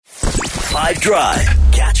5 Drive.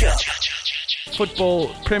 Catch up.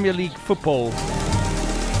 Football, Premier League football.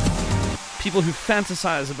 People who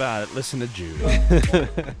fantasize about it, listen to Jude.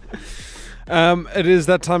 It is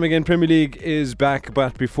that time again. Premier League is back,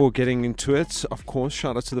 but before getting into it, of course,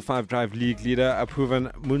 shout out to the 5 Drive League leader,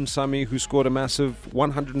 Aphuvan Munsami, who scored a massive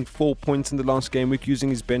 104 points in the last game week using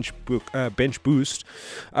his bench boost,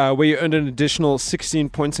 where he earned an additional 16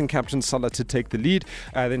 points and captain Salah to take the lead.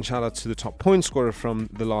 Then shout out to the top point scorer from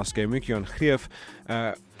the last game week, Jan Greef.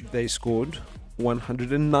 They scored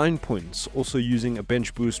 109 points, also using a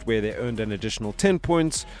bench boost where they earned an additional 10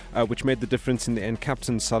 points, which made the difference in the end.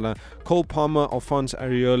 Captain Salah, Cole Palmer, Alphonse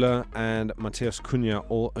Areola and Mateus Cunha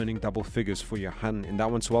all earning double figures for Johan in that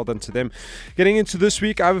one, so well done to them. Getting into this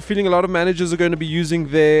week, I have a feeling a lot of managers are going to be using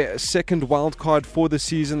their second wild card for the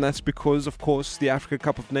season. That's because, of course, the Africa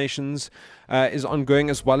Cup of Nations is ongoing,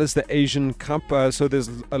 as well as the Asian Cup, so there's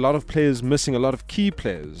a lot of players missing, a lot of key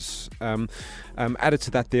players. Added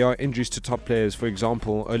to that, there are injuries to top players. For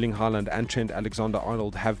example, Erling Haaland and Trent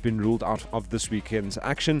Alexander-Arnold have been ruled out of this weekend's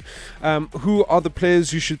action. Who are the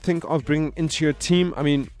players you should think of bringing into your team? I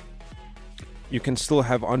mean, you can still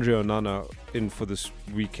have Andre Onana in for this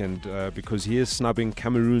weekend because he is snubbing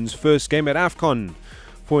Cameroon's first game at AFCON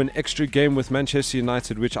for an extra game with Manchester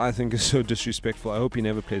United, which I think is so disrespectful. I hope he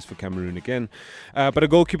never plays for Cameroon again. But a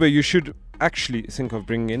goalkeeper you should actually think of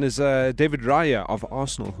bringing in is David Raya of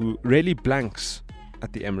Arsenal, who rarely blanks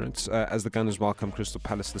at the Emirates as the Gunners welcome Crystal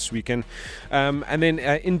Palace this weekend. And then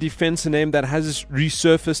in defence, a name that has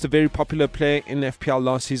resurfaced, a very popular player in FPL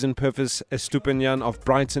last season, Pervis Estupiñán of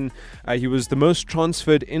Brighton. He was the most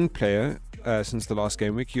transferred in player since the last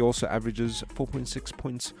game week. He also averages 4.6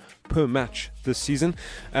 points per match this season.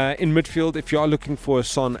 In midfield, if you are looking for a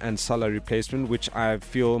Son and Salah replacement, which I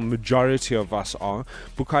feel majority of us are,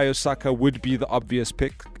 Bukayo Saka would be the obvious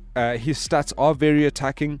pick. His stats are very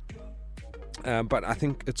attacking, but I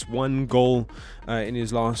think it's one goal in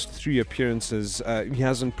his last 3 appearances. He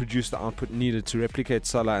hasn't produced the output needed to replicate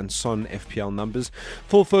Salah and Son FPL numbers.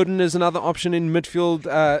 Phil Foden is another option in midfield.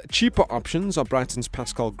 Cheaper options are Brighton's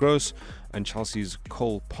Pascal Gross and Chelsea's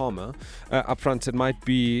Cole Palmer. Up front, it might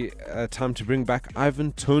be time to bring back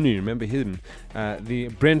Ivan Toney. Remember him? The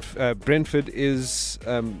Brentford is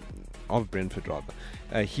of Brentford rather.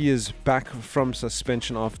 He is back from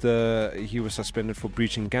suspension after he was suspended for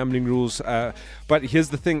breaching gambling rules. But here's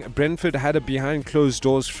the thing: Brentford had a behind closed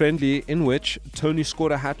doors friendly in which Toney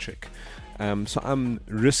scored a hat-trick. So I'm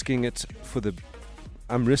risking it for the.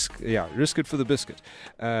 Risk it for the biscuit.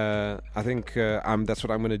 I think that's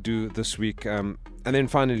what I'm going to do this week. And then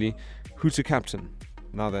finally, who to captain?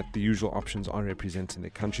 Now that the usual options are representing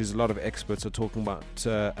their countries, a lot of experts are talking about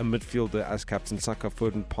a midfielder as captain: Saka,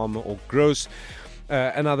 Foden, Palmer or Gross.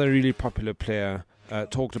 Another really popular player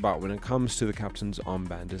talked about when it comes to the captain's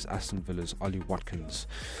armband is Aston Villa's Ollie Watkins.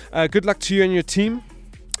 Good luck to you and your team.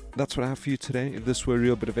 That's what I have for you today. If this were a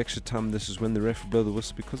real bit of extra time, this is when the ref will blow the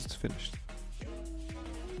whistle because it's finished.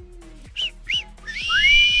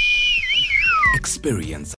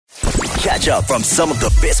 Experience. Catch up from some of the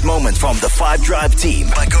best moments from the 5 Drive team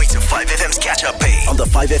by going to 5FM's catch up page on the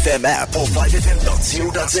 5FM app or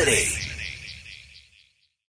 5FM.co.za.